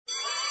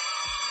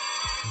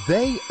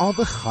They are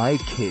the Chai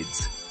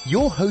Kids.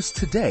 Your host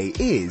today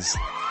is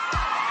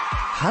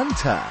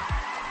Hunter.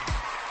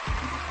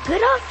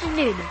 Good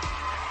afternoon,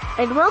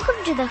 and welcome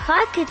to the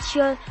Chai Kids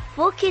show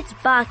for kids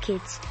by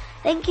kids.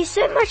 Thank you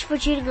so much for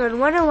tuning on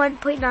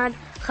 101.9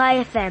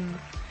 Chai FM.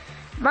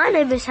 My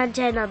name is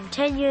Hunter and I'm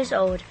 10 years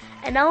old,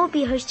 and I will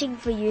be hosting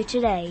for you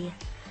today.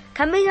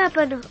 Coming up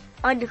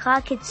on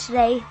Chai Kids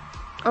today,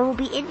 I will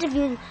be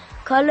interviewing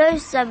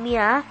Carlos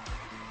Zameer,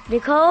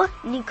 Nicole,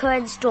 Nico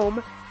and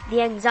Storm,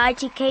 the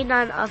anxiety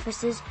K9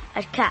 officers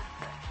at CAP.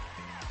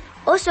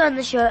 Also on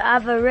the show, I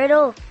have a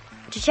riddle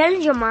to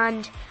challenge your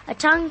mind, a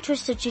tongue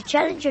twister to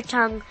challenge your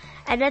tongue,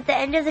 and at the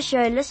end of the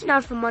show, listen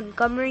out for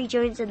Montgomery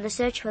Jones and the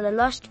search for the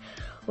lost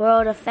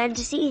world of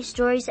fantasy,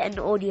 stories and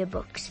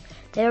audiobooks.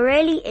 They're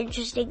really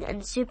interesting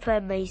and super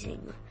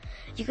amazing.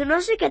 You can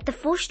also get the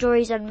full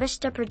stories on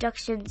Mr.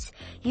 Productions'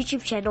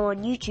 YouTube channel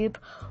on YouTube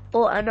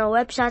or on our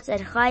websites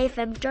at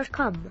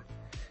chaifm.com.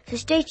 So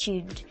stay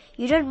tuned.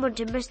 You don't want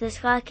to miss this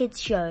Chai Kids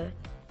show.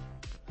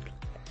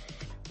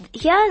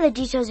 Here are the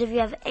details if you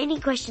have any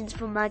questions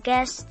for my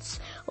guests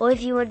or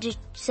if you want to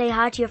say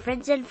hi to your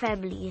friends and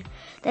family.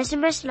 The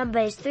SMS number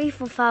is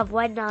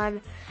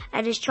 34519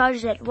 and is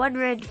charged at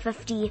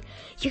R1.50.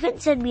 You can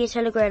send me a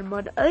telegram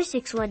on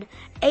 061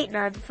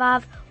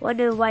 895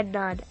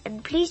 1019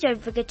 and please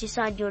don't forget to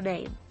sign your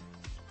name.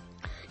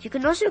 You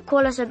can also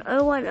call us on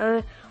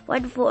 010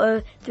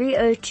 140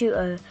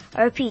 3020.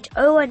 I repeat,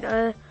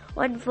 010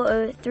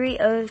 140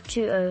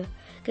 3020.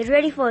 Get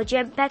ready for a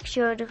jam-packed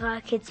show on Chai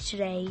Kids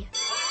today.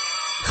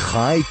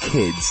 Chai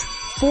Kids.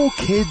 For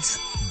kids,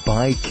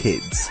 by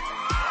kids.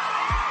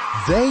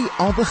 They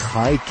are the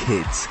Chai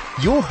Kids.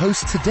 Your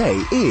host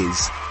today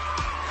is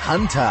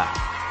Hunter.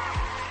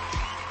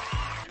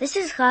 This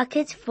is Chai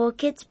Kids, for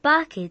kids,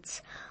 by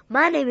kids.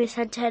 My name is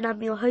Hunter and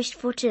I'm your host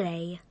for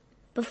today.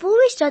 Before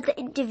we start the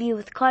interview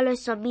with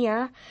Carlos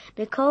Zameer,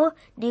 Nicole,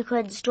 Nico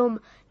and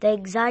Storm, the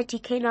anxiety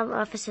K9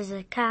 officers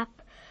at CAP,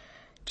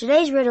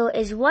 today's riddle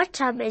is, what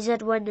time is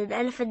it when an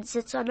elephant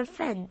sits on a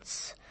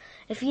fence?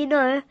 If you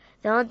know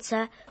the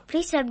answer,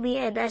 please send me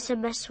an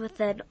SMS with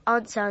an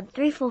answer on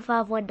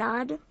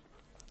 34519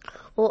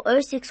 or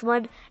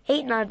 061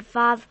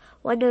 895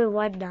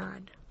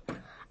 1019.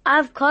 I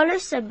have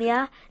Carlos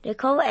Zameer,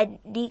 Nicole and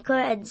Nico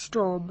and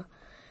Storm,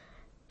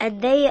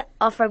 and they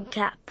are from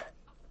CAP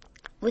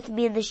with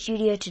me in the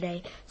studio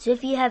today. So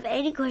if you have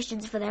any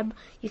questions for them,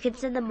 you can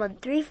send them on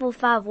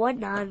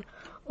 34519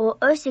 or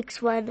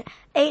 061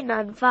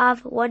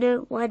 895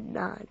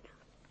 1019.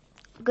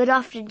 Good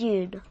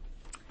afternoon.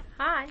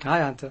 Hi.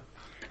 Hi, Hunter.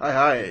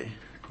 Hi.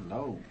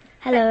 Hello.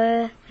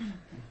 Hello.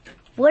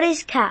 What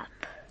is CAP?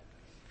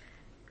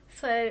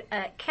 So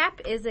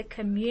CAP is a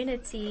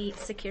community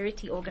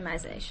security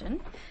organization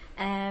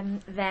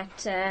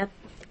that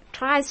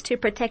tries to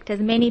protect as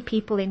many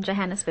people in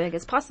Johannesburg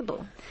as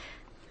possible.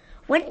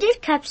 When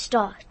did CAP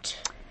start?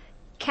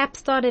 CAP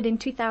started in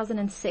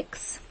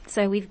 2006,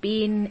 so we've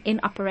been in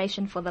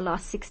operation for the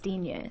last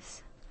 16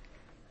 years.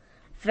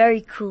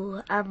 Very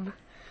cool.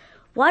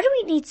 Why do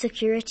we need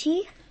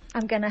security?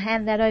 I'm going to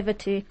hand that over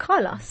to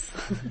Carlos.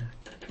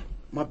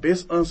 My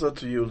best answer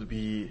to you would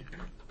be,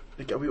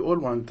 we all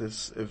want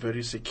this a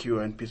very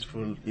secure and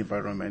peaceful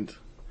environment.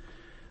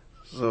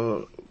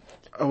 So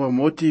our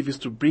motive is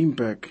to bring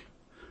back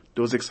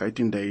those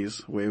exciting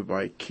days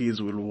whereby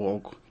kids will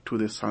walk to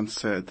the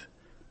sunset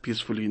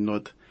peacefully,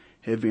 not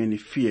having any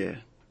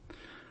fear.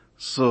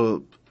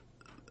 So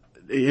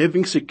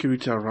having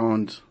security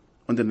around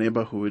on the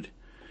neighborhood,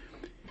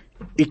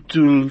 we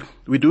do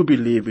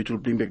believe it will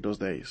bring back those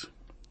days.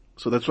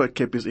 So that's why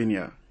CAP is in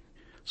here.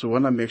 So we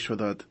want to make sure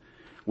that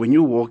when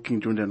you're walking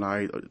during the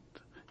night,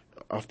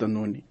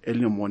 afternoon,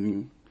 early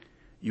morning,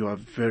 you are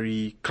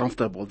very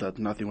comfortable that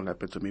nothing will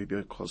happen to me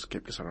because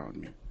CAP is around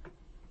me.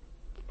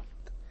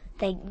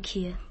 Thank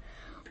you.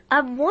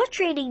 What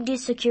training do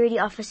security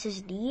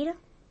officers need?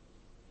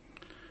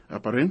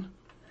 Pardon?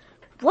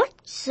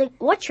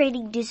 What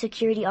training do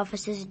security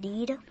officers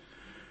need?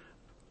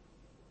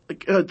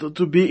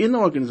 To be in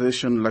an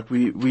organization,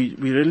 we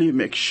really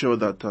make sure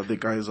that the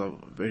guys are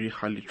very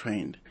highly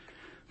trained,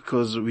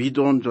 because we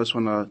don't just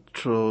want to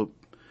throw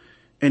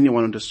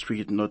anyone on the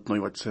street not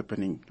knowing what's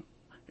happening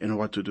and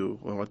what to do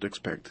or what to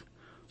expect.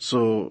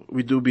 So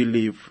we do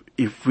believe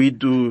if we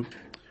do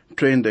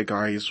train the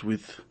guys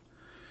with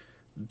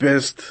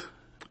best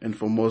and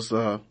foremost,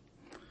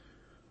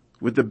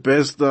 with the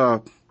best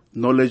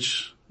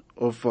knowledge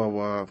of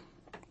our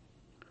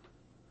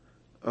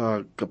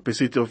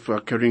capacity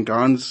of carrying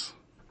guns,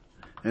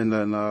 and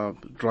then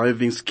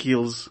driving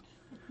skills,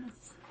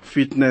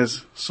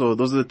 fitness. So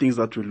those are the things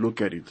that we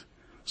look at it.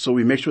 So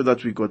we make sure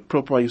that we got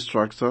proper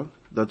instructor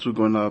that we're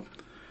gonna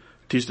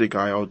teach the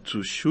guy how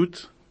to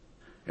shoot,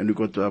 and we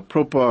got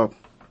proper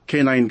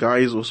K9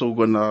 guys also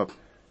gonna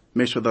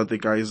make sure that the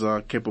guys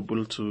are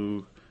capable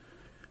to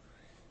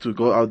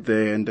go out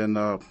there and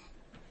then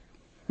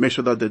make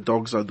sure that the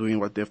dogs are doing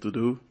what they have to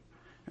do.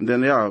 And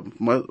then,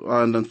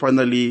 and then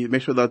finally,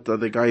 make sure that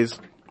the guys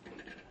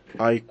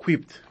are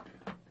equipped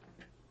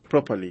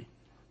properly.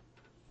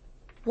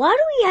 Why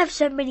do we have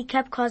so many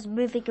cab cars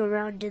moving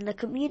around in the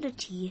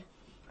community?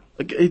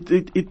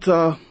 It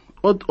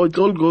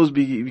all goes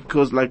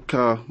because, like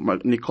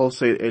Nicole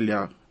said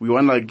earlier, we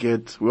wanna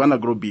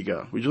grow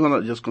bigger. We just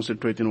wanna just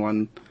concentrate in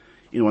one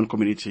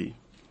community.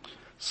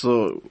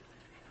 So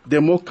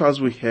the more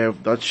cars we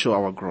have, that show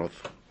our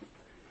growth,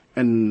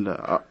 and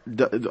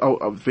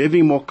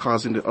having more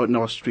cars in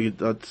our street,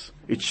 that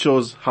it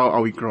shows how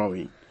are we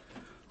growing.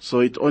 So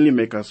it only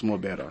makes us more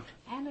better.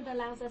 And it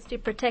allows us to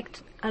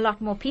protect a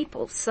lot more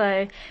people.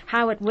 So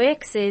how it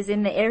works is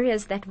in the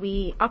areas that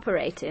we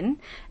operate in,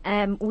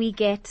 we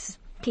get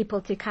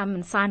people to come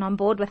and sign on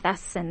board with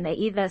us, and they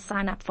either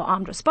sign up for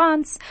armed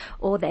response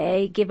or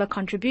they give a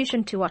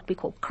contribution to what we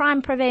call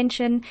crime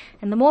prevention.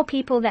 And the more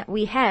people that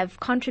we have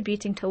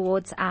contributing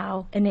towards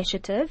our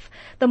initiative,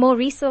 the more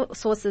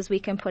resources we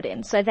can put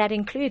in. So that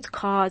includes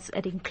cars,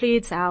 it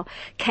includes our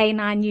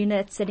canine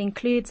units, it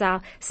includes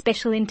our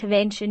special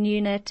intervention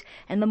unit,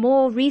 and the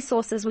more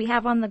resources we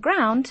have on the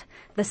ground,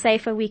 the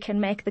safer we can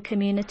make the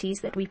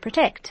communities that we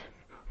protect.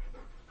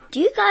 Do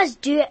you guys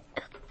do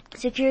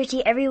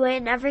security everywhere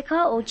in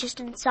Africa or just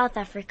in South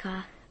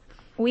Africa?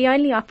 We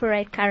only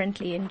operate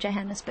currently in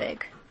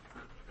Johannesburg.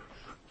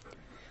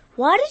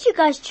 Why did you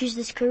guys choose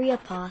this career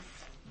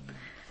path?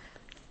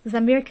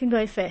 Zameer can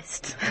go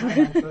first.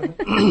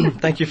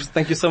 Thank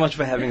you so much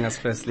for having us.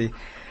 Firstly,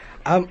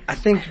 I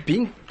think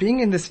being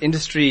in this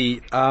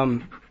industry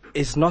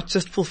is not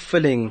just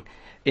fulfilling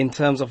in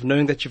terms of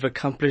knowing that you've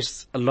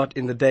accomplished a lot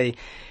in the day.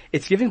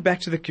 It's giving back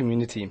to the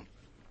community,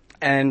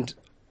 and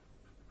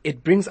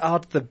it brings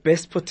out the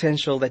best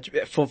potential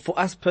that for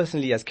us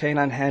personally as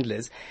canine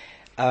handlers,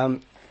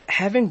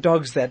 having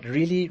dogs that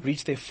really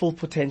reach their full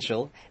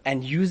potential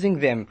and using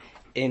them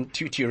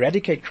to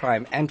eradicate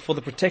crime and for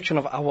the protection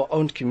of our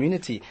own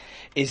community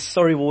is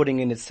so rewarding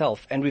in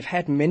itself. And we've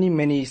had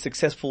many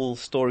successful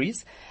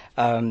stories,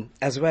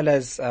 as well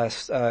as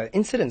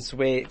incidents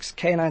where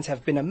canines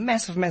have been a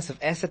massive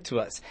asset to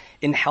us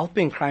in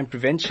helping crime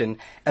prevention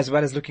as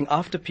well as looking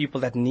after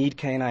people that need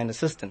canine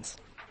assistance.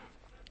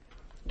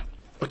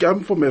 Okay,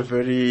 I'm from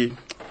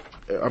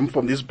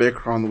this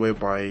background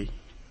whereby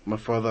my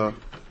father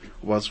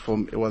was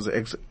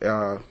ex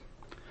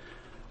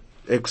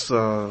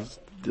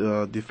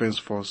defense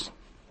force.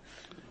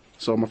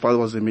 So my father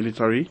was in the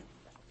military,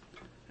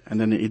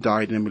 and then he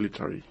died in the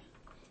military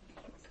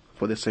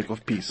for the sake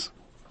of peace.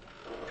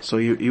 So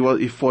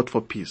he fought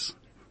for peace.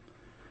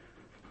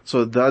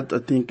 So that I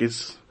think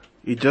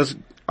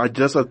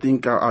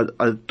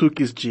I took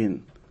his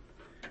gene.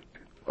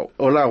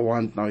 All I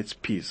want now is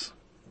peace.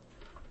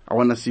 I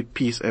want to see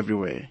peace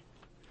everywhere.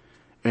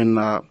 And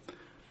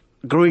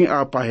growing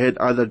up, I had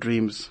other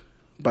dreams.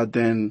 But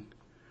then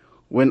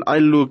when I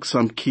look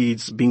some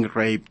kids being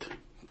raped,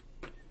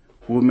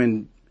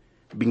 women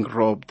being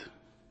robbed,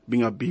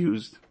 being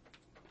abused,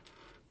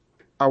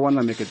 I want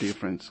to make a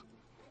difference.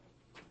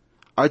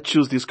 I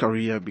choose this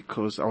career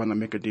because I want to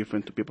make a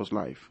difference to people's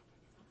life.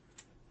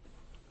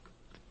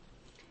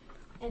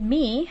 And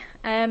me,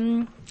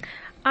 I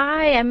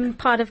am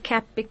part of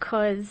CAP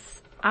because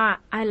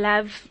I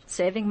love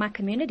serving my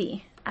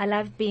community. I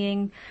love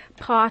being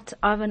part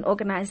of an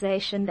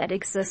organization that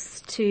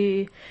exists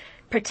to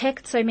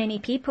protect so many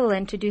people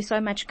and to do so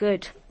much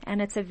good.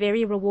 And it's a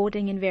very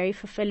rewarding and very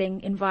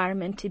fulfilling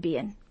environment to be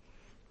in.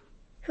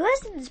 Who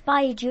has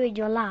inspired you in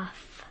your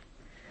life?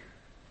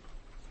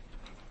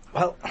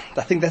 Well,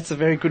 I think that's a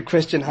very good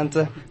question,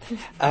 Hunter.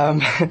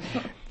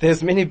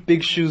 There's many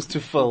big shoes to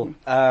fill.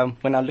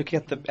 When I look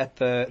at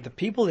the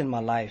people in my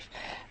life,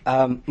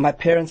 my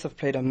parents have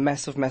played a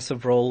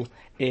massive role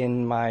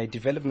in my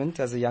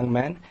development as a young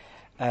man,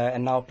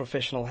 and now a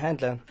professional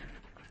handler.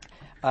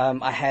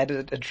 I had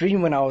a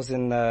dream when I was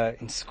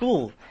in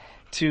school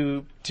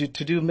to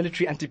do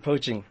military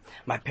anti-poaching.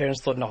 My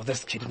parents thought, no,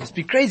 this kid must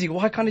be crazy.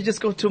 Why can't he just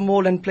go to a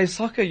mall and play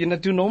soccer,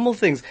 do normal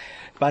things?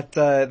 But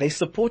they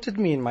supported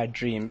me in my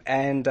dream.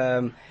 And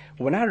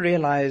when I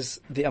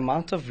realized the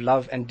amount of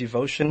love and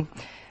devotion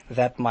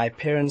that my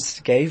parents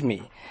gave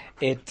me,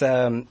 it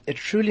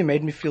truly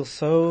made me feel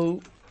so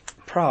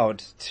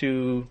proud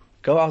to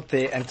go out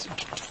there and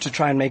to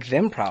try and make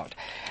them proud.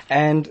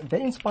 And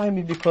they inspire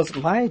me because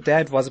my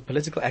dad was a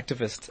political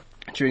activist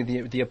during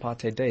the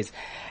apartheid days.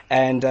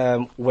 And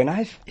when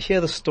I hear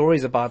the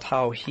stories about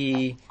how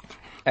he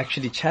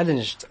actually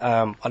challenged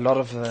a lot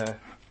of the,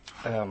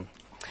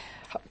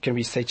 can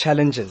we say,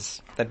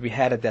 challenges that we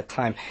had at that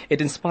time, it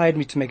inspired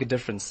me to make a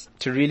difference,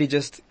 to really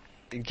just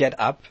get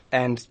up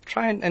and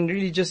try and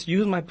really just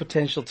use my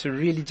potential to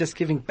really just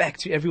giving back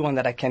to everyone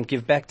that I can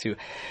give back to.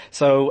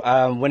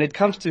 So when it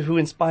comes to who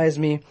inspires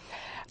me,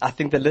 I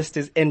think the list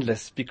is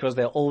endless because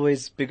there are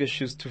always bigger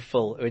shoes to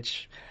fill,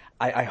 which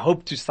I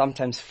hope to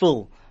sometimes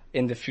fill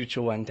in the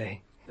future one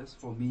day.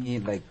 Just for me,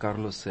 like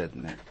Carlos said,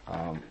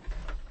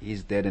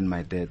 his dad and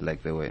my dad,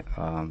 like they were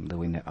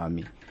in the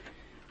army.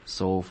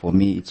 So for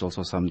me, it's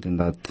also something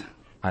that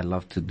I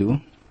love to do.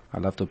 I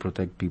love to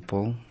protect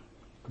people.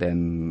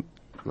 Then,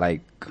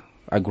 like,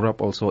 I grew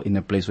up also in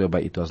a place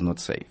whereby it was not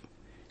safe.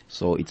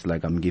 So it's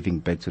like I'm giving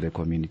back to the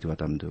community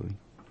what I'm doing.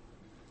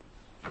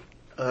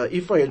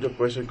 If I heard your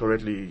question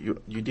correctly,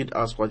 you did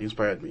ask what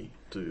inspired me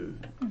to.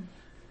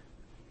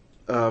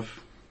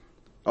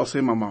 I'll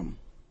say my mom.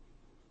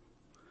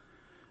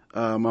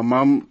 My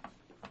mom,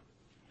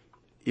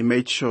 he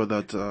made sure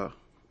that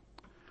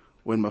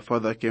when my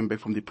father came back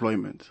from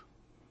deployment,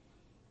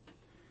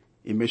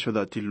 he made sure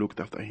that he looked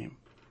after him.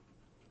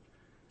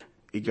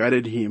 He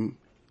guided him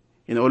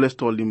and always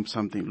told him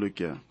something. Look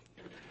here,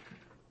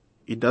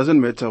 it doesn't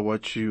matter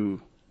what you're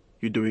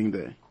doing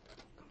there,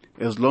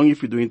 as long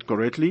as you're doing it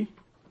correctly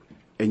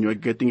and you're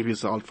getting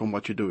result from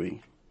what you're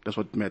doing. That's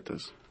what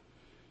matters.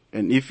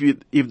 And if you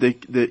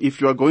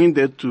are going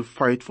there to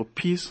fight for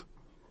peace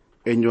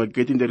and you are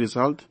getting the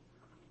result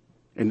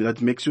and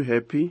that makes you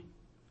happy,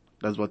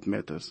 that's what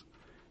matters.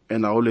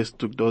 And I always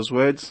took those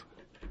words,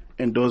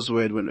 and those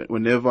words,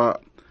 whenever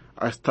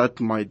I start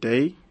my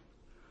day,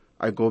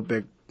 I go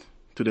back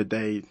to the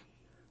day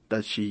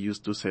that she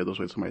used to say those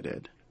words to my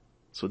dad.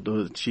 So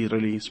she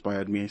really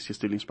inspired me, and she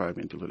still inspired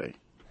me until today.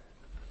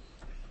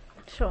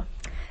 Sure.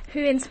 Who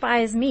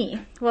inspires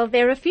me? Well,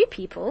 there are a few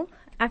people.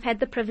 I've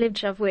had the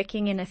privilege of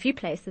working in a few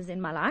places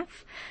in my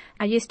life.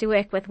 I used to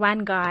work with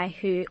one guy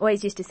who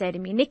always used to say to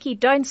me, Nikki,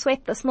 don't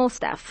sweat the small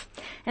stuff.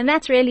 And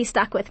that's really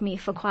stuck with me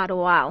for quite a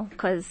while,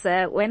 because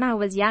when I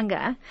was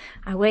younger,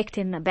 I worked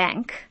in the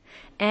bank.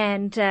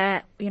 And,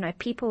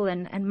 people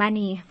and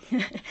money,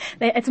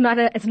 it's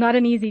not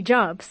an easy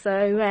job.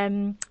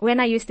 So, when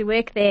I used to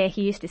work there,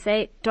 he used to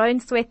say,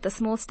 don't sweat the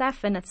small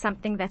stuff. And it's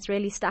something that's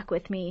really stuck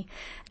with me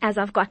as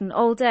I've gotten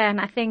older.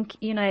 And I think,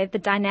 the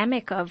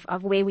dynamic of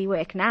where we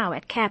work now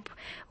at CAP,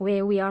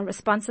 where we are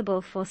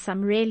responsible for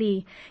some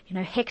really,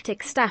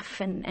 hectic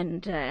stuff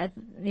and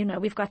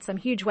we've got some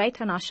huge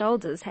weight on our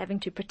shoulders, having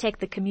to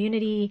protect the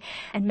community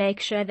and make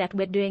sure that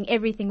we're doing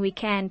everything we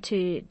can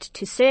to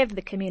serve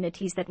the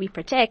communities that we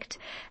protect.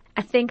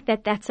 I think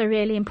that that's a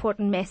really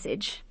important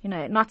message,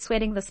 not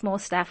sweating the small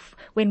stuff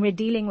when we're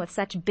dealing with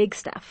such big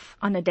stuff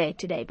on a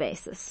day-to-day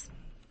basis.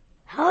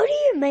 How do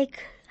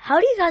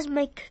you guys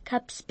make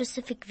CAP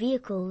specific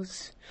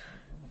vehicles?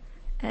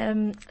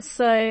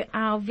 So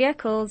our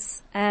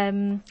vehicles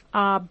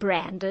are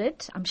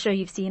branded. I'm sure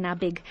you've seen our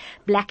big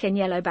black and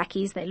yellow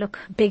buckies. They look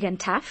big and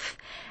tough.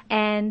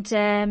 And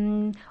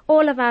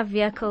all of our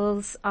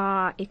vehicles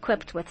are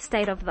equipped with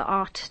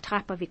state-of-the-art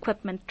type of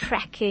equipment,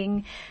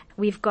 tracking.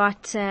 We've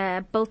got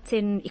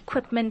built-in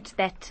equipment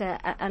that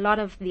a lot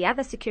of the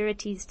other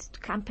securities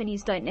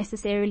companies don't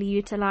necessarily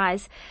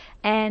utilize.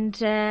 And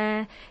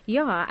I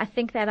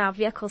think that our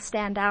vehicles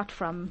stand out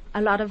from a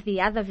lot of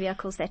the other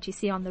vehicles that you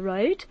see on the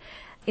road.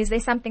 Is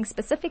there something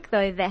specific,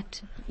 though,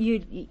 that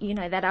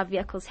that our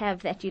vehicles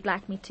have that you'd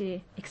like me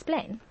to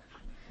explain?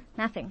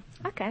 Nothing.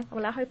 Okay.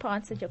 Well, I hope I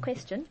answered your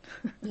question.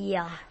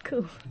 Yeah.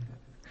 Cool.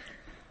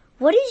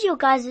 What is your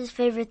guys'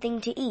 favorite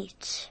thing to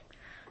eat?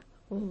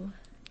 Ooh,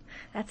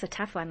 that's a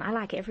tough one. I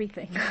like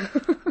everything.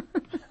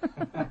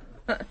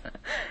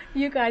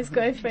 You guys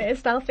go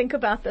first. I'll think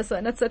about this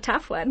one. It's a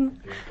tough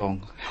one.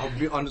 I'll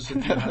be honest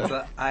with you,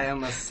 Hunter. I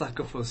am a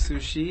sucker for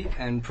sushi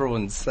and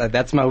prawns.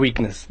 That's my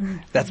weakness.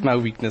 That's my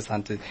weakness,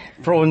 Hunter.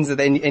 Prawns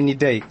at any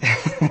day.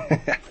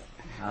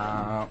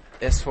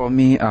 As for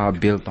me,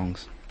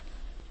 biltongs.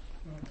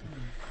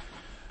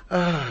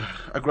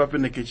 I grew up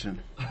in the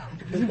kitchen.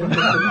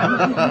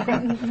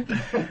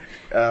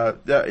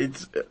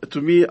 It's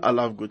to me, I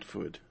love good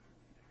food.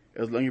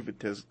 As long as it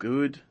tastes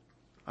good,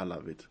 I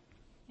love it.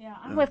 Yeah,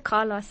 I'm with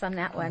Carlos on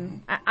that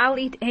one. I'll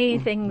eat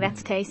anything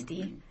that's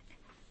tasty.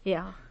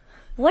 Yeah.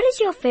 What is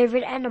your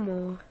favorite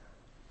animal?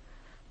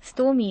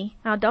 Stormy,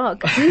 our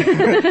dog.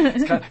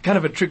 It's kind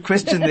of a trick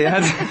question there.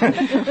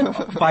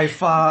 By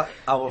far,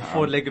 our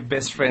four-legged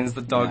best friends,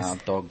 the dogs. Yeah,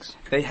 dogs.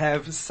 They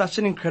have such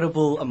an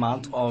incredible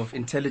amount of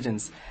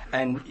intelligence.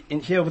 And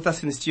here with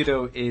us in the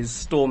studio is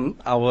Storm,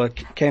 our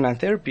canine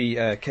therapy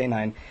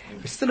canine.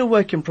 It's still a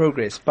work in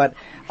progress. But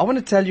I want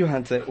to tell you,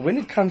 Hunter, when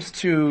it comes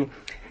to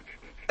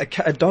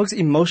a dog's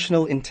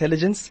emotional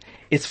intelligence,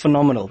 it's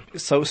phenomenal.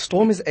 So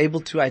Storm is able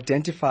to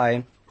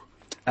identify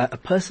a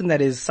person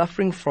that is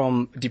suffering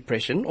from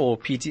depression or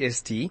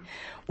PTSD,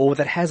 or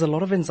that has a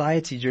lot of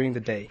anxiety during the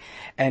day,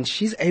 and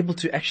she's able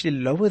to actually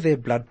lower their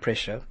blood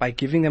pressure by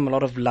giving them a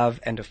lot of love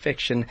and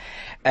affection.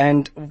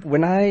 And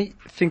when I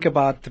think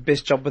about the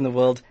best job in the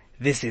world,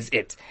 this is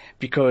it,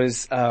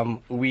 because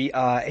we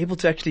are able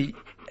to actually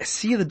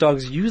see the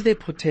dogs use their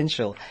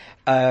potential,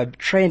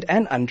 trained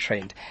and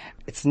untrained.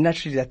 It's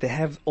naturally that they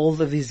have all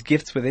of these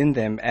gifts within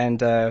them, and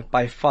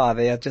by far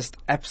they are just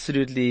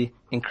absolutely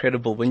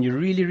incredible. When you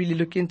really, really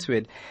look into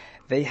it,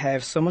 they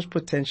have so much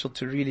potential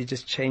to really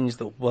just change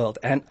the world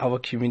and our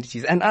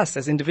communities and us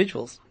as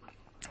individuals.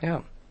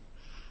 Yeah.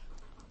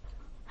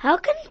 How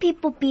can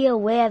people be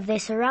aware of their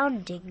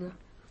surrounding?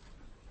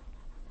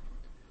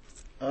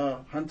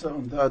 Hunter,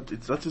 on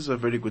that is a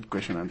very good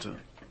question, Hunter.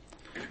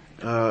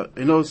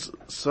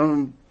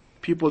 Some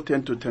people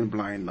tend to turn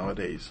blind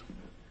nowadays.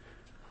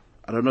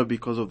 I don't know,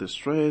 because of the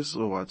stress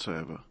or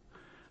whatsoever.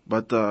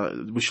 But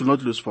we should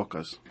not lose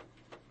focus.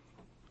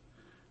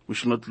 We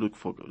should not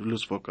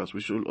lose focus.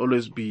 We should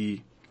always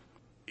be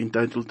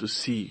entitled to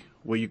see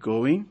where you're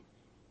going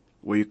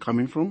where you're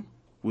coming from,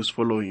 who's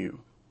following you,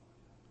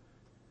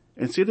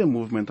 and see the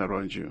movement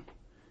around you.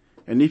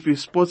 And if you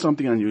spot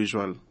something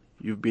unusual,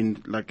 you've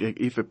been like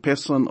if a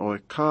person or a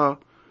car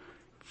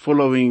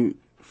following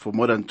for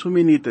more than 2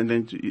 minutes, and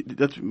then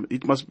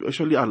it must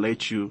actually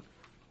alert you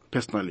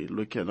personally.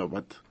 Look at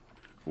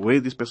where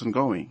is this person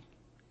going?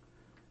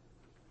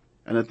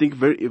 And I think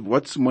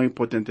what's more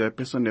important, a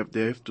person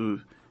they have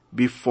to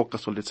be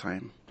focused all the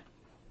time.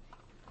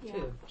 Yeah,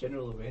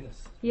 general awareness.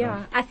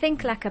 Yeah, I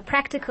think like a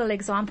practical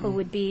example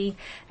would be,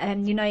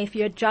 if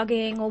you're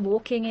jogging or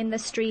walking in the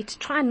street,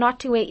 try not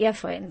to wear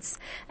earphones,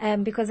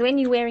 because when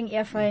you're wearing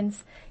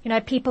earphones,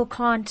 people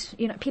can't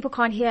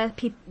hear,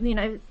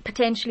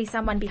 potentially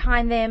someone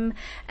behind them,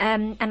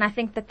 and I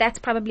think that's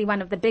probably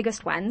one of the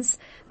biggest ones,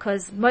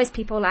 because most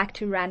people like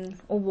to run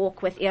or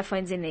walk with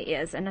earphones in their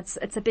ears, and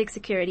it's a big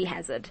security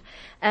hazard.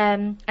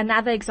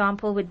 Another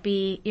example would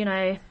be,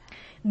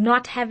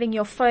 not having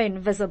your phone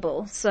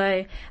visible.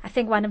 So I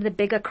think one of the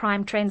bigger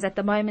crime trends at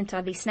the moment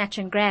are these snatch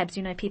and grabs,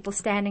 people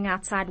standing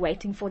outside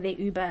waiting for their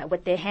Uber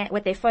with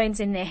their phones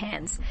in their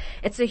hands.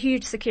 It's a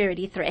huge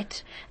security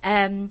threat.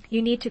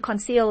 You need to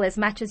conceal as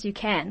much as you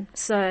can.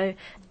 So,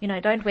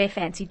 don't wear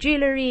fancy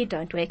jewelry,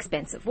 don't wear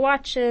expensive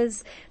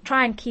watches,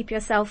 try and keep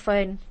your cell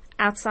phone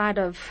outside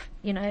of,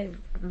 a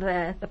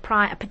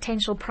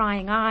potential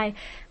prying eye.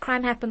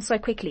 Crime happens so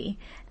quickly.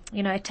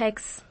 It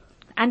takes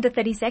under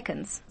 30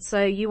 seconds.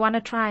 So you want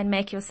to try and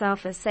make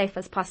yourself as safe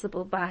as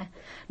possible by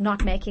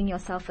not making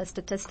yourself a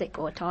statistic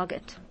or a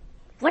target.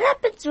 What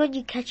happens when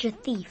you catch a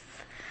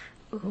thief?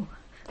 Ooh,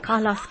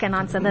 Carlos can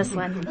answer this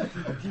one.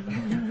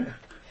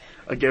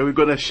 Okay, we're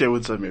going to share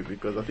with Zameer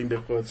because I think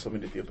they've got so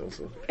many things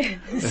also.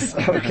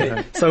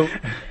 Okay,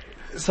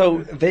 so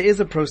there is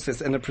a process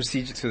and a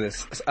procedure to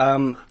this.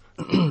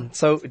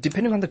 So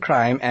depending on the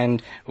crime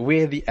and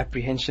where the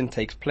apprehension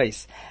takes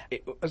place,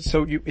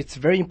 it's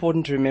very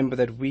important to remember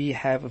that we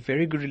have a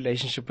very good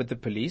relationship with the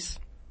police,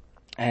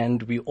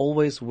 and we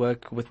always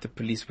work with the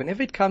police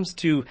whenever it comes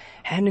to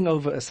handing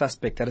over a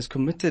suspect that has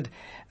committed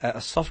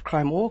a soft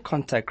crime or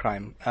contact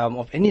crime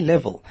of any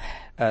level.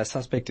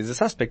 Suspect is a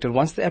suspect, and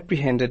once they're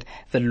apprehended,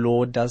 the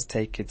law does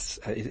take its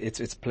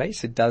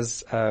place. It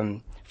does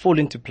fall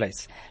into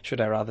place,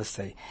 should I rather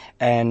say.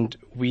 And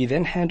we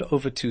then hand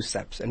over to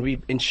SAPS, and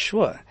we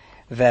ensure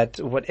that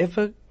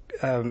whatever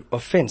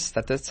offense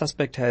that the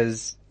suspect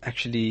has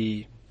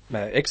actually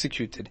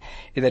executed,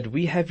 that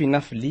we have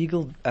enough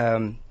legal,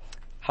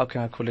 how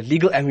can I call it,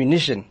 legal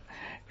ammunition.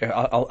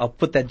 I'll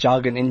put that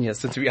jargon in here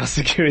since we are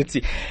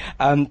security,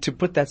 to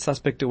put that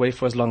suspect away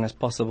for as long as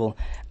possible.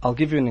 I'll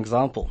give you an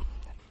example,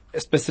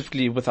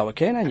 specifically with our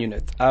canine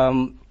unit.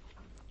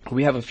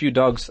 We have a few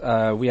dogs.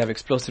 We have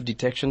explosive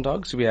detection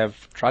dogs. We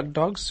have drug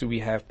dogs. We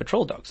have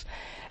patrol dogs.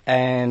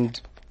 And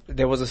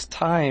there was this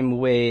time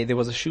where there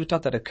was a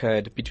shootout that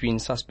occurred between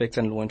suspects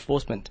and law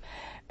enforcement.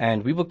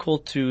 And we were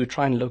called to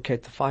try and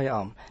locate the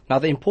firearm. Now,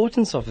 the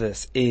importance of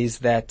this is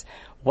that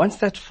once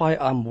that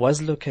firearm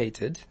was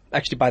located,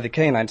 actually by the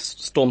canine,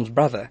 Storm's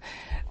brother,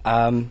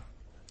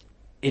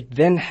 it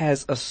then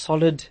has a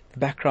solid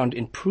background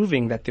in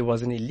proving that there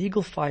was an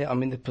illegal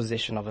firearm in the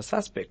possession of a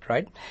suspect,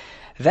 right?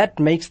 That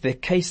makes the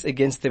case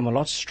against them a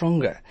lot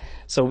stronger.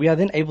 So we are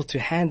then able to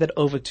hand that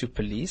over to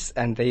police,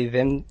 and they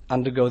then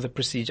undergo the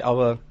procedure,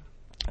 our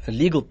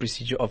legal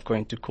procedure of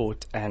going to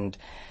court and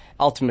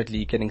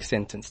ultimately getting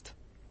sentenced.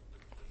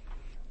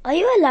 Are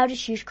you allowed to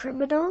shoot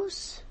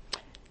criminals?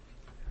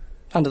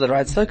 Under the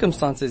right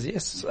circumstances,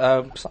 yes.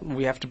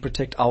 We have to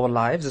protect our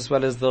lives as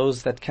well as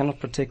those that cannot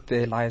protect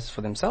their lives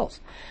for themselves.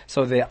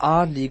 So there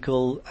are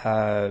legal,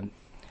 there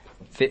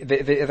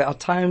are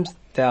times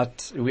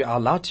that we are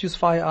allowed to use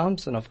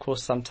firearms, and of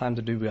course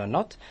sometimes we are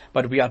not,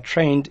 but we are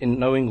trained in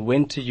knowing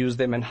when to use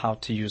them and how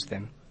to use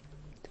them.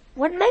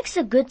 What makes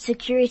a good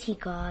security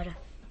guard?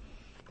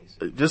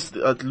 I'll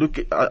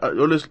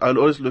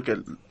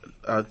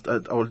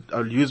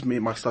use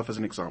myself as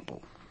an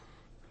example.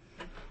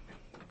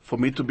 For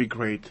me to be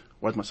great,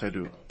 what must I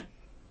do?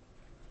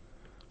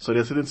 So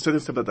there's certain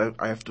steps that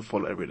I have to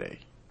follow every day.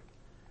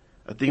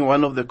 I think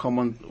one of the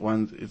common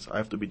ones is I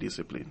have to be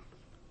disciplined.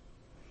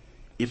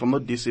 If I'm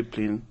not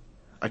disciplined,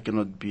 I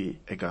cannot be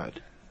a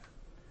guard.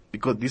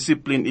 Because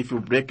discipline, if you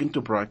break into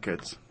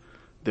brackets,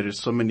 there is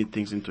so many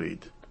things into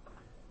it.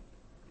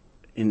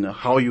 In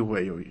how you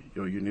wear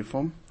your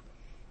uniform,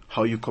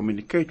 how you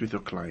communicate with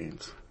your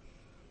clients.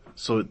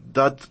 So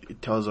that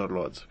it tells a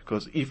lot.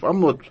 Because if I'm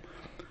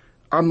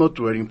not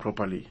wearing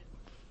properly,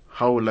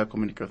 how will I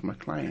communicate with my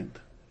client?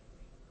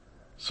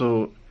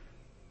 So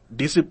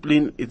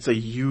discipline, it's a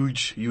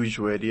huge, huge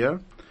word here.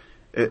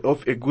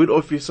 A good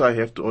officer, I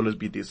have to always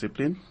be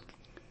disciplined.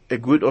 A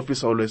good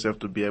officer always have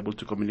to be able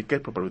to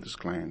communicate properly with his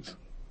clients.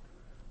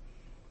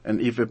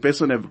 And if a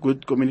person have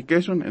good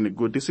communication and a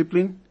good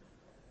discipline,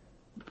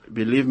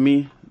 believe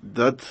me,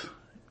 that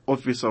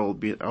officer will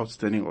be an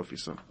outstanding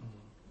officer.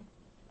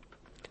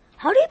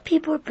 How do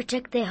people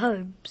protect their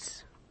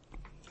homes?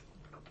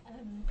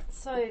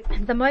 So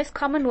the most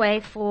common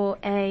way for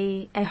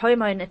a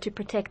homeowner to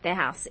protect their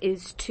house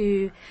is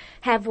to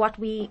have what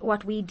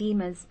we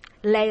deem as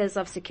layers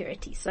of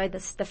security. So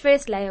the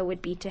first layer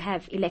would be to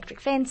have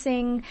electric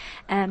fencing,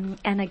 and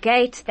a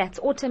gate that's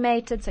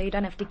automated, so you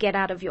don't have to get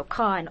out of your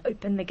car and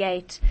open the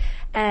gate.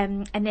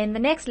 And then the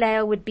next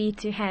layer would be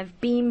to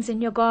have beams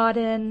in your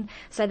garden,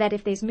 so that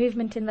if there's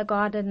movement in the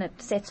garden,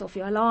 it sets off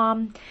your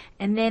alarm.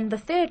 And then the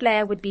third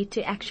layer would be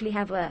to actually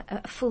have a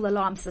full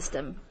alarm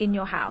system in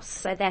your house,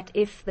 so that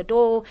if the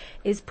door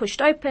is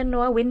pushed open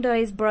or a window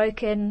is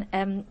broken,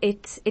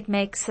 it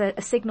makes a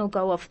signal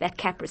go off that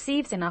CAP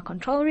receives in our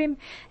control room,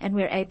 and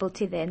we're able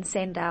to then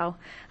send our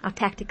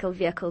tactical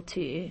vehicle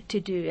to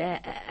do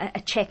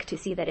a check to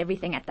see that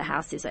everything at the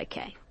house is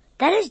okay.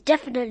 That is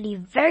definitely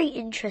very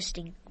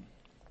interesting.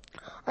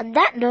 On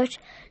that note,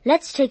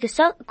 let's take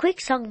a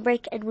quick song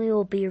break and we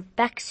will be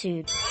back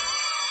soon.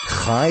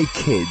 Hi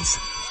Kids,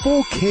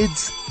 for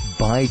kids,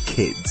 by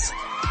kids.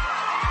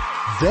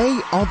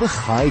 They are the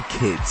Hi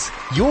Kids.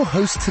 Your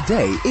host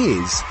today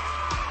is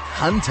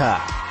Hunter.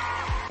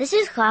 This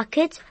is Hi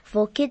Kids,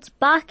 for kids,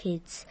 by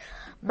kids.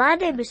 My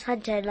name is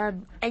Hunter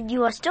and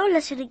you are still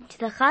listening to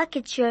the Hi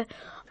Kids show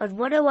on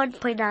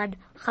 101.9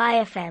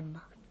 Hi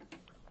FM.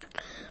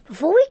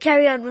 Before we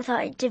carry on with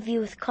our interview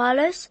with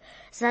Carlos,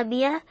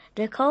 Zameer,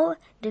 Nicole,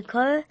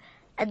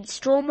 and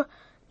Storm,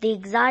 the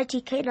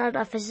anxiety canine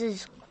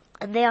officers,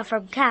 and they are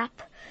from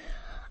CAP,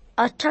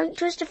 our tongue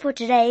twister for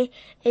today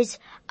is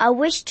I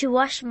wish to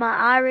wash my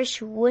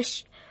Irish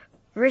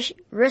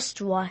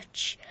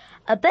wristwatch.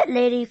 A bit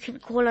later you can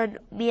call on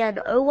me on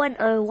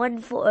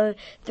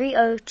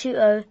 010-140-3020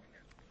 to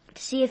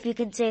see if you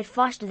can say it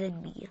faster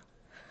than me.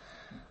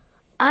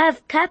 I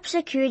have CAP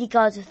security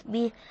guards with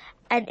me,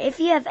 and if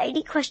you have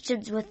any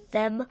questions for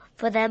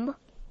them,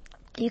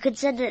 you can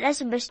send an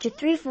SMS to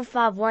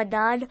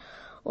 34519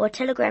 or a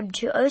telegram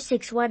to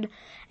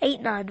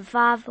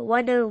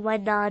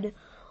 061-895-1019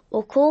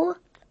 or call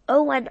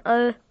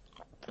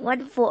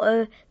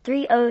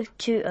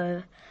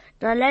 010-140-3020.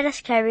 Now let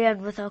us carry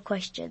on with our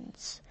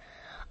questions.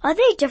 Are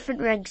there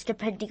different ranks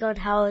depending on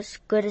how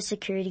good a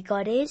security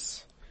guard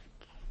is?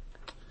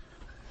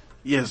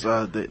 Yes,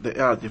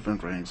 there are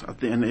different ranks. I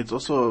think, and it's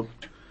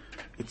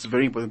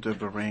very important to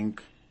have a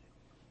rank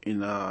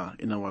in our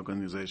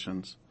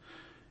organizations,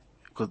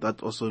 because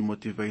that also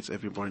motivates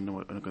everybody in the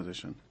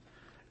organization.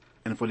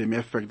 And for the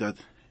mere fact that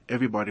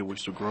everybody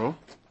wishes to grow,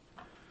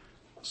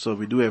 so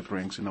we do have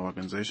ranks in our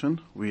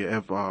organization. We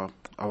have our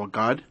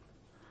guard,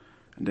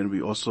 and then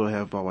we also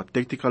have our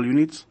tactical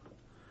units.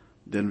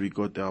 Then we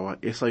got our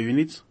SI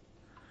units,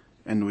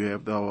 and we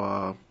have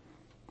our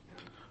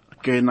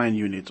K9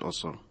 units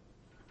also.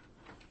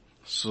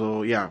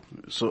 So yeah,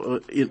 so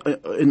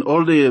in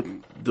all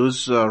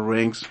those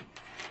ranks,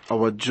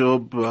 our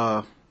job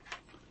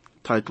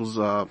titles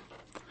are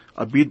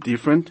a bit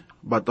different,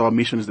 but our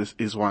mission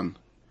is one.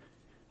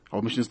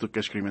 Our mission is to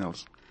catch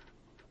criminals.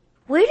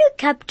 Where do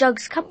CAP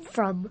dogs come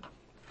from?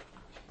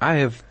 I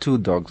have two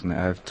dogs now.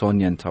 I have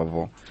Tony and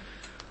Tavo.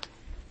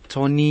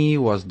 Tony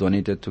was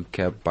donated to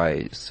CAP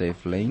by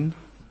Safe Lane.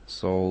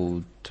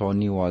 So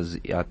Tony was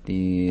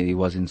he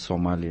was in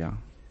Somalia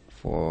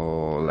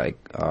for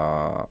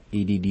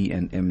EDD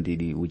and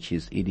MDD, which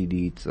is EDD,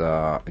 it's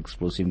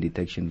explosive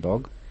detection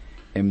dog.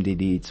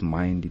 MDD, it's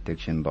mine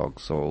detection dog.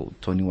 So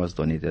Tony was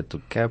donated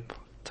to CAP.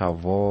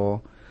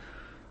 Tavo,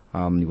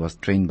 he was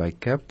trained by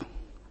CAP,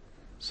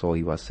 so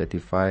he was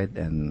certified,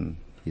 and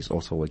he's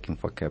also working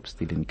for CAP,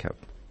 still in CAP.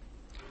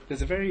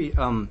 There's a very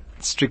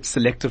strict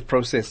selective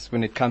process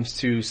when it comes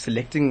to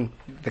selecting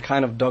the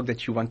kind of dog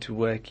that you want to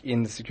work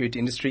in the security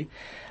industry.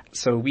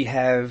 So we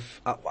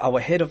have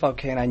our head of our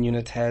K9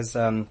 unit has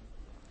a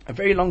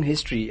very long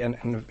history and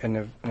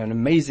an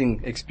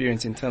amazing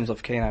experience in terms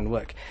of K9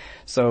 work.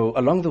 So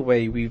along the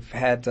way, we've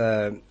had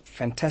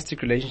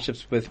fantastic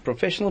relationships with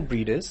professional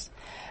breeders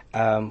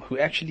who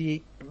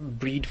actually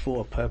breed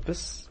for a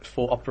purpose,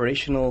 for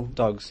operational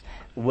dogs,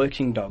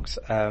 working dogs.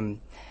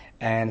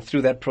 And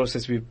through that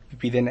process, we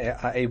then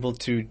are able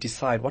to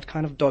decide what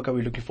kind of dog are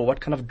we looking for, what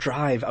kind of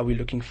drive are we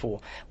looking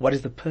for, what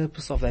is the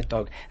purpose of that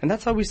dog. And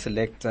that's how we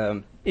select,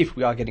 if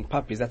we are getting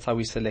puppies, that's how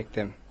we select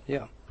them.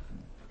 Yeah.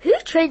 Who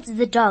trains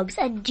the dogs,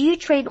 and do you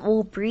train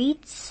all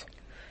breeds?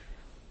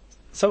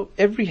 So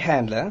every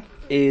handler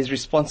is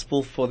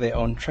responsible for their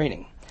own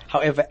training.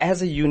 However,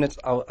 as a unit,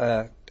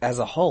 as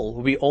a whole,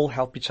 we all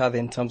help each other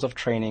in terms of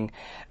training.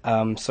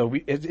 So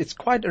it's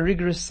quite a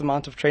rigorous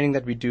amount of training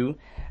that we do.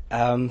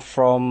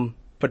 From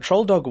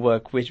patrol dog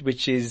work,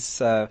 which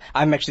is,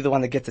 I'm actually the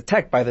one that gets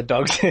attacked by the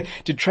dogs,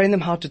 to train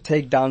them how to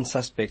take down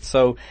suspects.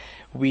 So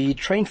we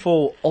train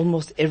for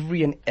almost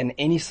every and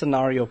any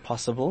scenario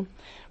possible,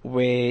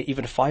 where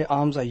even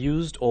firearms are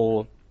used,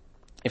 or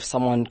if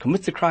someone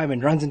commits a crime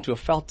and runs into a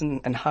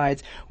fountain and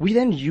hides, we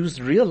then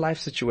use real life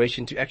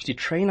situation to actually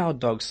train our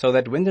dogs so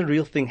that when the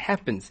real thing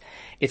happens,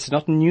 it's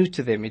not new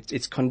to them.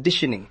 It's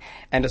conditioning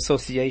and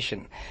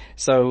association.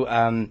 So,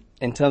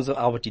 in terms of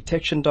our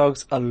detection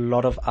dogs, a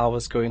lot of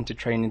hours go into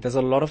training. There's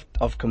a lot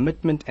of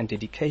commitment and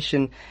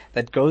dedication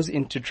that goes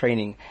into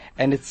training.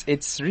 And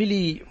it's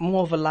really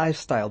more of a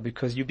lifestyle,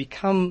 because you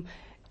become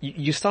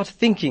you start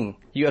thinking,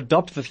 you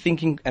adopt the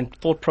thinking and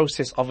thought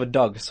process of a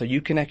dog, so you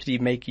can actually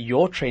make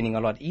your training a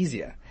lot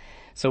easier.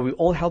 So we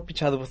all help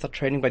each other with our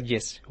training, but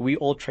yes, we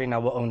all train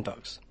our own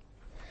dogs.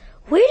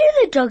 Where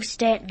do the dogs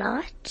stay at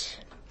night?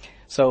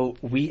 So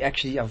we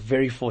actually are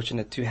very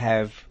fortunate to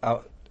have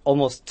our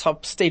almost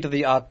top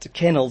state-of-the-art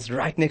kennels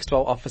right next to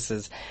our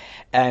offices.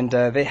 And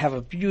they have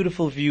a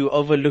beautiful view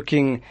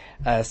overlooking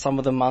some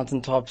of the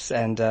mountaintops,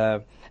 and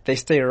they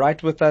stay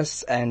right with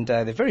us, and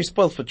they're very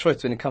spoiled for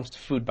choice when it comes to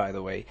food, by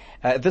the way.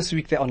 This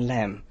week they're on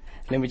lamb.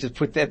 Let me just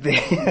put that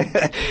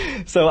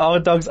there. So our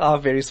dogs are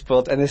very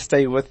spoiled, and they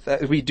stay with,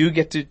 we do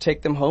get to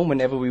take them home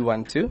whenever we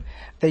want to.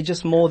 They're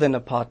just more than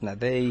a partner.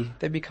 They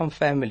become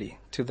family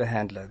to the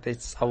handler.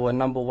 It's our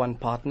number one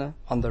partner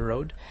on the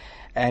road,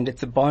 and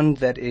it's a bond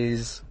that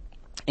is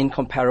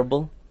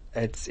incomparable.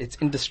 It's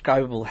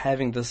indescribable,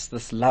 having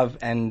this love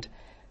and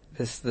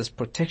this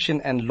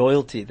protection and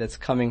loyalty that's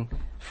coming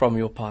from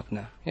your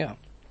partner. Yeah.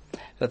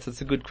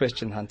 That's a good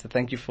question, Hunter.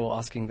 Thank you for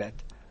asking that.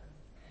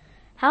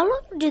 How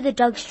long do the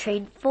dogs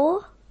train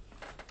for?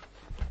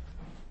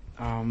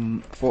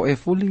 For a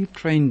fully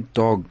trained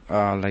dog,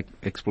 like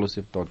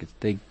explosive dog, it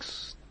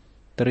takes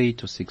 3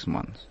 to 6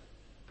 months.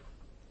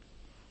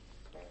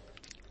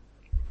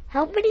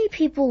 How many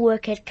people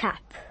work at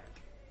CAP?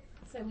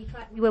 So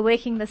we were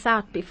working this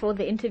out before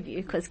the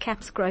interview because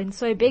CAP's grown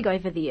so big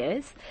over the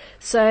years.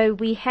 So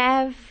we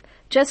have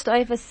just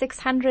over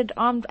 600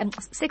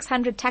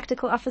 600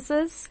 tactical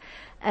officers,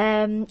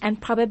 and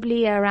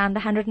probably around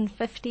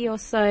 150 or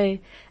so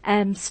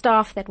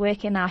staff that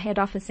work in our head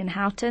office in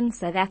Houghton.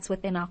 So that's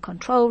within our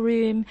control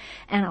room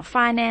and our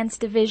finance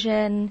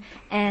division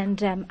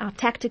and our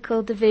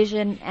tactical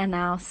division and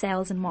our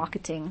sales and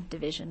marketing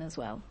division as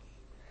well.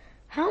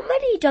 How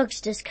many dogs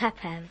does CAP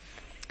have?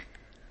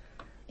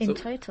 In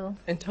total?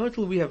 In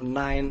total, we have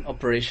 9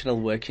 operational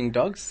working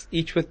dogs,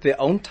 each with their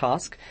own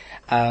task.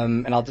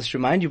 And I'll just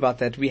remind you about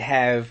that. We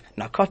have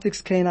narcotics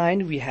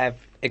canine, we have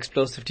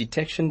explosive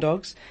detection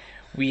dogs,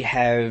 we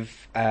have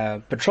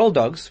patrol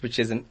dogs, which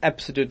is an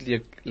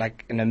absolutely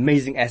an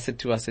amazing asset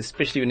to us,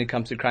 especially when it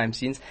comes to crime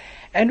scenes.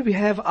 And we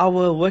have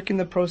our work in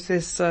the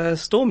process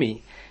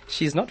Stormy.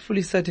 She's not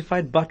fully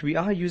certified, but we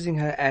are using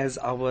her as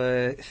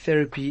our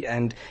therapy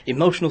and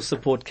emotional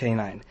support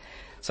canine.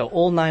 So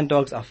all 9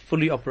 dogs are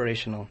fully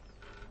operational.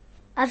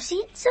 I've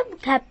seen some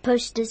CAP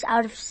posters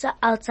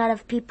outside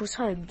of people's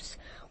homes.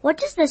 What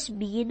does this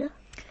mean?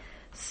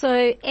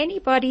 So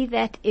anybody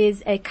that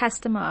is a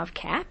customer of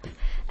CAP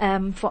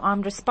for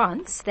armed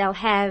response, they'll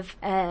have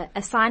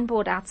a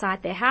signboard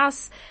outside their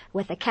house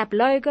with a CAP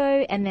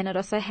logo, and then it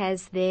also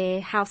has their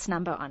house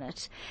number on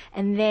it.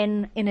 And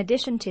then in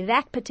addition to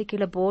that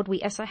particular board,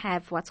 we also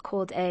have what's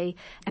called a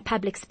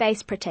public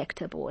space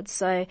protector board.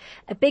 So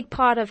a big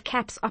part of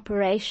CAP's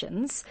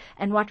operations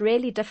and what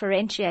really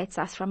differentiates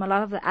us from a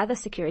lot of the other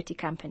security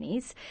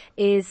companies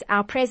is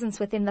our presence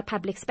within the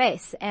public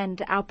space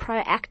and our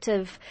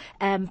proactive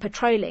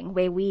patrolling,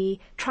 where we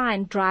try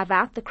and drive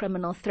out the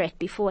criminal threat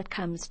before it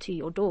comes to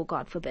your door,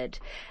 God forbid.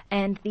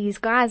 And these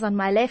guys on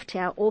my left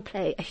here all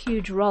play a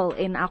huge role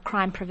in our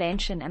crime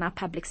prevention and our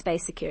public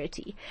space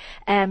security.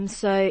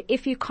 So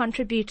if you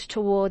contribute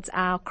towards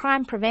our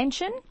crime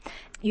prevention,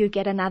 you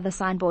get another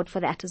signboard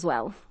for that as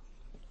well.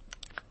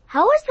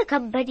 How has the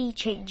company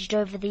changed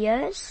over the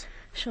years?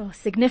 Sure,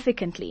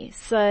 significantly.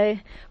 So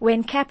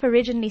when CAP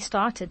originally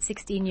started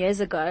 16 years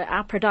ago,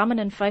 our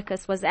predominant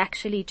focus was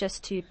actually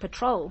just to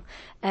patrol,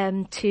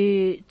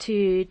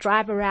 to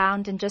drive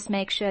around and just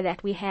make sure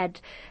that we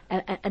had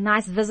a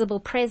nice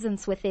visible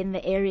presence within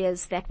the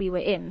areas that we were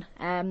in.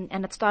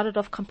 And it started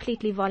off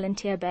completely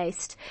volunteer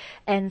based,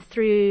 and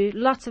through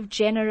lots of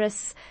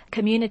generous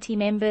community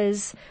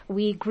members,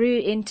 we grew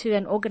into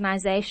an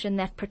organization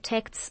that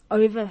protects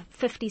over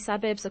 50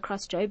 suburbs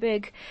across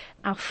Joburg.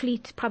 Our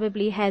fleet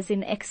probably has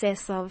in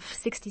excess of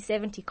 60,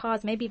 70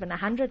 cars, maybe even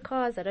 100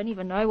 cars. I don't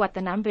even know what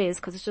the number is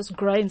because it's just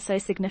grown so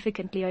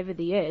significantly over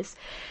the years.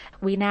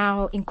 We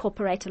now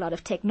incorporate a lot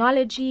of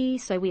technology,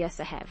 so we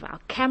also have our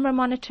camera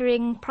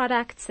monitoring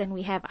products, and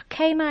we have our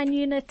canine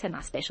unit and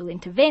our special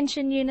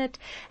intervention unit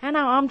and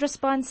our armed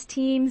response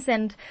teams,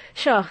 and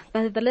sure,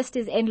 the list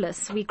is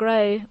endless. We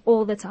grow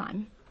all the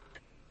time.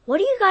 What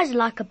do you guys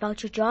like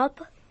about your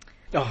job?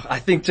 Oh, I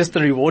think just the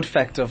reward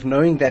factor of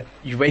knowing that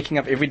you're waking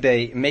up every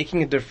day,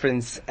 making a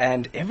difference,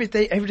 and every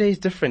day is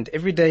different.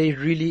 Every day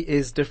really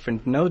is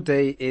different. No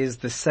day is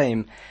the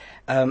same.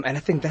 And I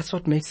think that's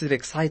what makes it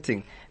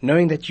exciting,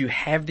 knowing that you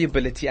have the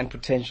ability and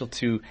potential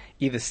to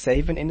either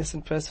save an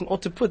innocent person or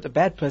to put a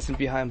bad person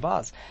behind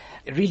bars.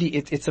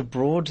 It's a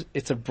broad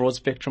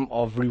spectrum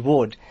of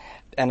reward.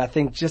 And I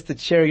think just the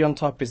cherry on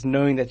top is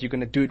knowing that you're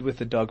going to do it with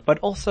the dog, but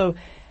also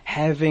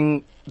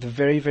having the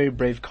very, very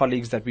brave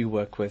colleagues that we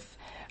work with.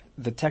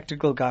 The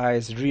tactical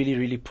guys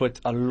really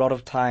put a lot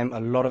of time, a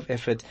lot of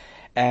effort,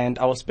 and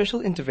our special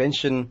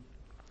intervention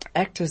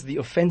act as the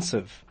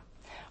offensive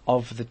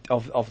of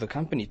the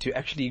company to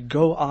actually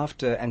go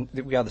after, and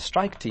we are the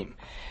strike team.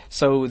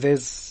 So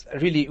there's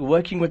really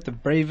working with the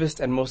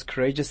bravest and most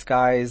courageous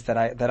guys that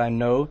I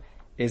know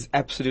is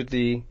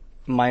absolutely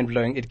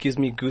mind-blowing. It gives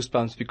me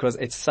goosebumps because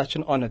it's such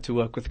an honor to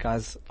work with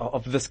guys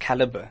of this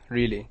caliber,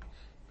 really.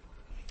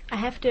 I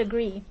have to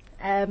agree.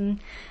 I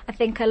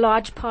think a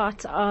large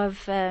part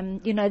of,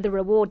 the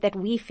reward that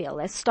we feel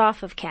as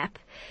staff of CAP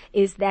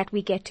is that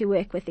we get to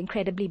work with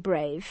incredibly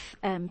brave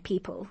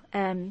people.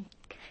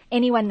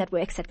 Anyone that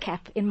works at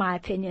CAP, in my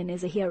opinion,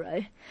 is a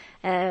hero.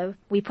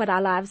 We put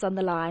our lives on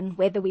the line,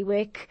 whether we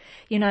work,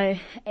 in an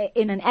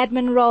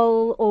admin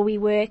role or we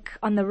work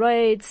on the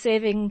road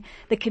serving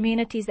the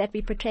communities that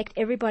we protect.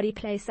 Everybody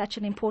plays such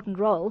an important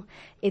role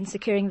in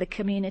securing the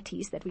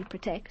communities that we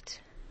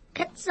protect.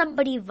 Can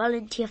somebody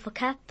volunteer for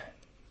CAP?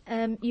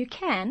 You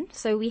can.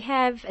 So we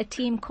have a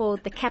team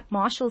called the CAP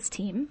Marshals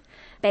team.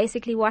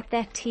 Basically what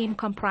that team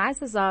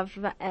comprises of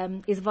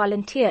is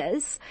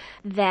volunteers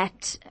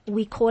that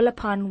we call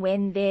upon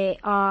when there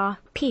are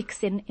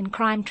peaks in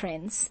crime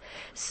trends.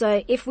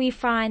 So if we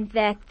find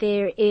that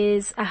there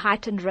is a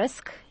heightened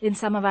risk in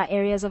some of our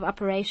areas of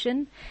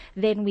operation,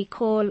 then we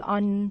call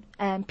on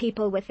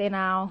people within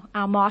our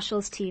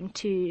marshals team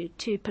to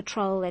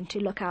patrol and to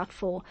look out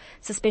for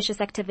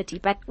suspicious activity.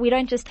 But we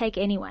don't just take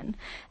anyone.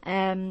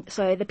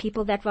 So the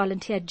people that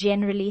volunteer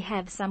generally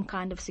have some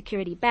kind of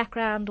security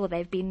background, or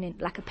they've been in,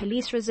 like a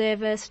police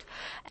reservist.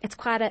 It's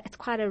quite a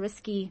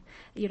risky,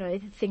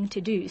 thing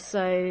to do.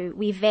 So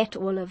we vet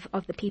all of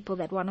the people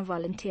that want to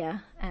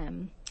volunteer.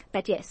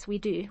 But yes, we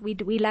do.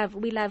 We love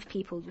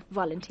people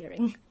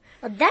volunteering.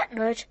 On that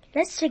note,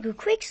 let's take a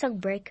quick song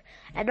break,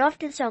 and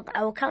after the song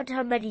I will count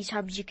how many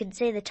times you can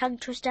say the tongue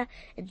twister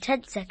in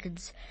 10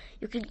 seconds.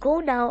 You can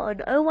call now on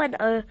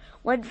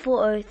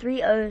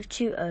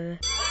 010-140-3020.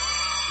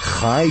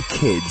 Hi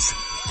Kids,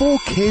 for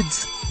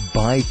kids,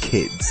 by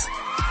kids.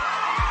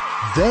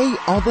 They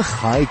are the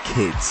Hi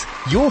Kids.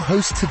 Your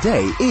host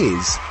today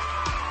is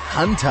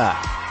Hunter.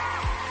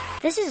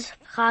 This is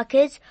Hi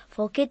Kids,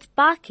 for kids,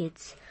 by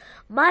kids.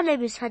 My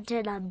name is Hunter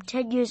and I'm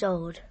 10 years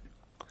old.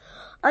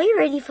 Are you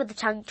ready for the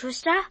tongue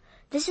twister?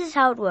 This is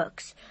how it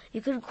works. You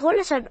can call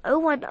us on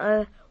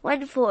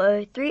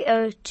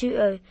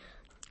 010-140-3020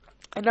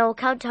 and I will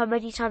count how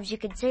many times you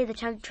can say the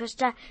tongue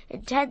twister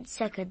in 10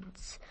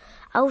 seconds.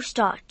 I will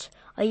start.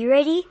 Are you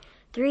ready?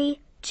 3,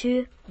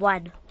 2,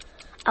 1.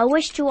 I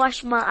wish to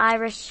wash my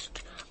Irish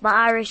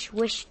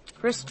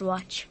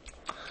wristwatch.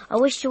 I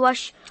wish to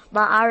wash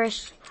my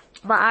Irish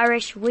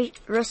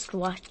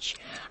wristwatch.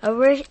 I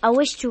wish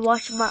to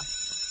wash my...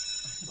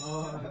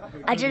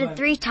 I did it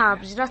 3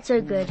 times, not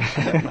so good.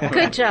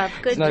 Good job,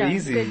 good not job,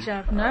 easy. good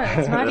job. No,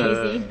 it's not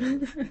easy.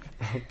 Do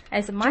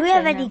we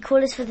have any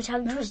callers for the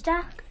tongue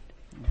twister?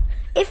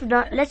 If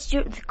not, let's do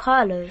it with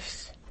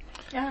Carlos.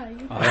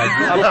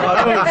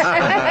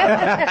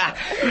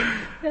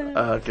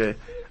 Okay.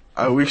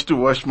 I wish to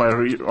wash my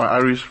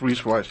Irish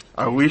wristwatch.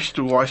 I wish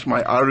to wash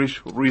my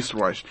Irish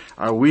wristwatch.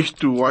 I wish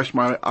to wash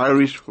my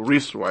Irish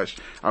wristwatch.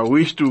 I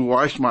wish to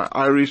wash my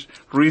Irish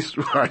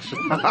wristwatch. 4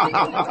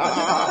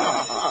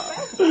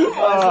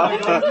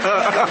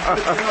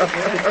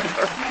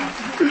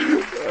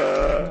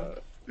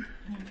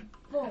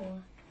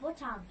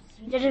 times.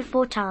 You did it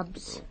 4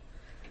 times.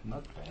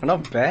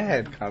 Not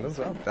bad, Carlos.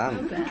 Well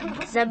done.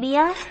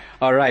 Zameer?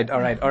 All right,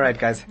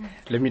 guys.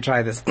 Let me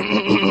try this.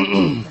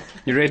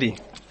 You ready?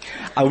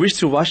 I wish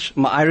to wash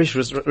my Irish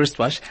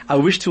wristwatch. I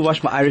wish to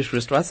wash my Irish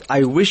wristwatch.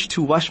 I wish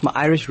to wash my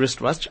Irish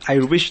wristwatch. I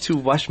wish to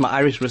wash my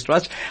Irish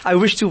wristwatch. I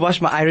wish to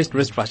wash my Irish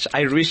wristwatch.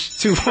 I wish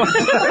to wash...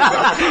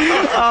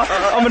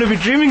 I'm going to be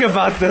dreaming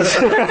about this.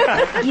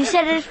 You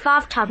said it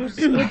 5 times.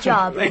 Good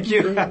job. Thank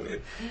you.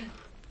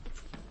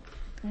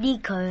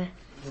 Nico.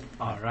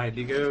 All right,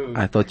 Nico.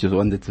 I thought you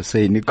wanted to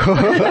say Nicole.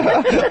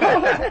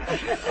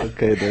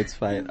 Okay, that's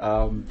fine.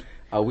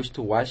 I wish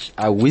to wash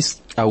my Irish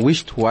wristwatch. I wish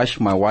to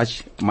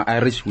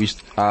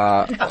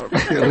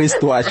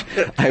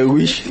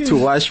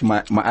wash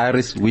my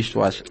Irish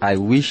wristwatch. I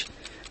wish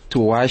to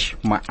wash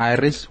my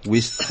Irish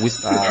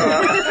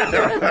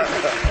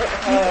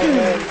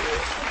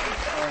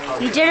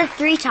You did it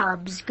 3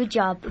 times. Good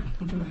job.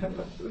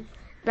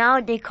 Now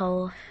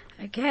Nicole.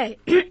 Okay.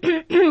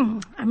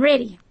 I'm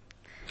ready.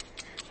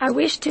 I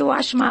wish to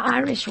wash my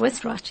Irish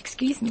wristwatch.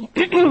 Excuse me.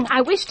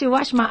 I wish to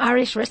wash my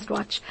Irish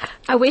wristwatch.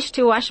 I wish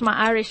to wash my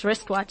Irish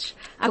wristwatch.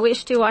 I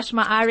wish to wash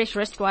my Irish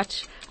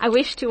wristwatch. I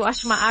wish to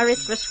wash my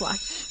Irish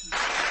wristwatch.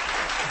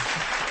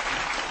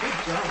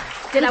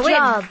 Did I win? Good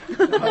job.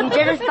 You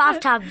did it 5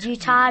 times. You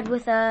tied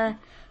with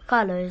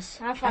Carlos.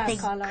 High five,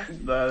 Carlos.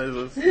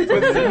 That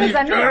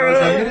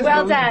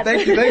Well done.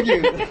 Thank you.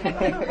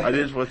 I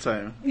did it 4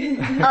 times.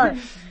 Oh,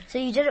 so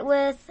you did it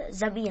with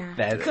Zameer.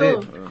 That's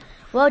Cool. it.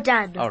 Well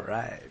done. All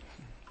right.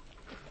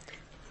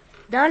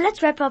 Now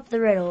let's wrap up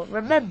the riddle.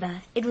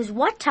 Remember, it was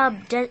what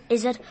time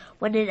is it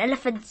when an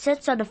elephant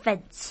sits on a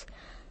fence?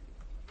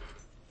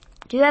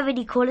 Do you have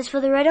any callers for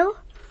the riddle?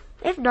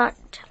 If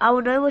not, I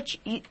will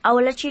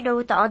let you know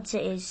what the answer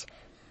is.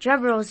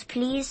 Drum rolls,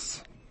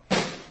 please.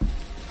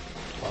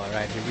 All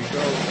right, here we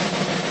go.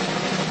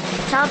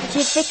 Time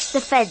to fix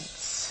the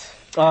fence.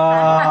 Well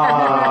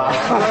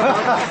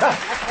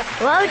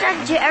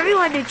done to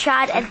everyone who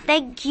tried, and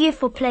thank you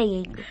for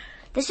playing.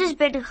 This has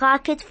been Hi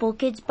Kids, for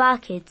kids, by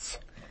kids.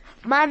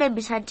 My name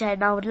is Hunter,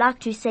 and I would like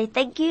to say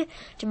thank you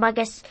to my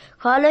guests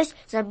Carlos,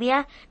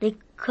 Zameer,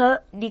 Nicole,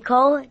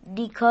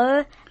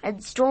 Nico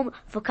and Storm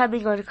for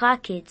coming on Car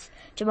Kids.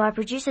 To my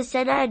producer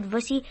Senna and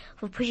Vussy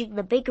for pushing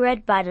the big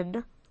red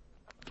button.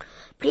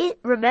 Please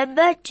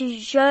remember to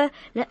show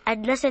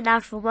and listen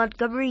out for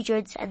Montgomery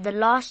Jones and the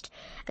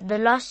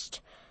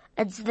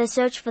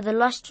search for the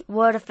Lost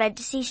World of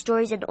Fantasy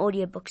stories and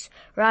audiobooks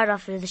right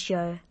after the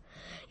show.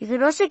 You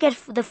can also get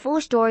the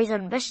full stories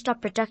on Best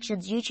Stop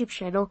Productions YouTube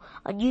channel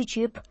on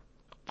YouTube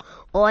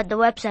or on the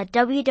website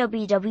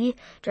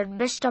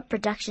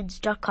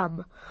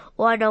www.beststopproductions.com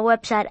or on our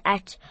website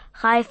at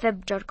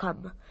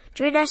highfm.com.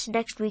 Join us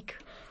next week,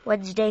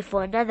 Wednesday,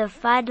 for another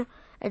fun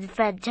and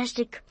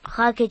fantastic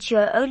High Kids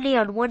show only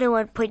on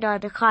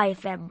 101.9 High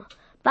FM.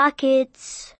 Bye kids!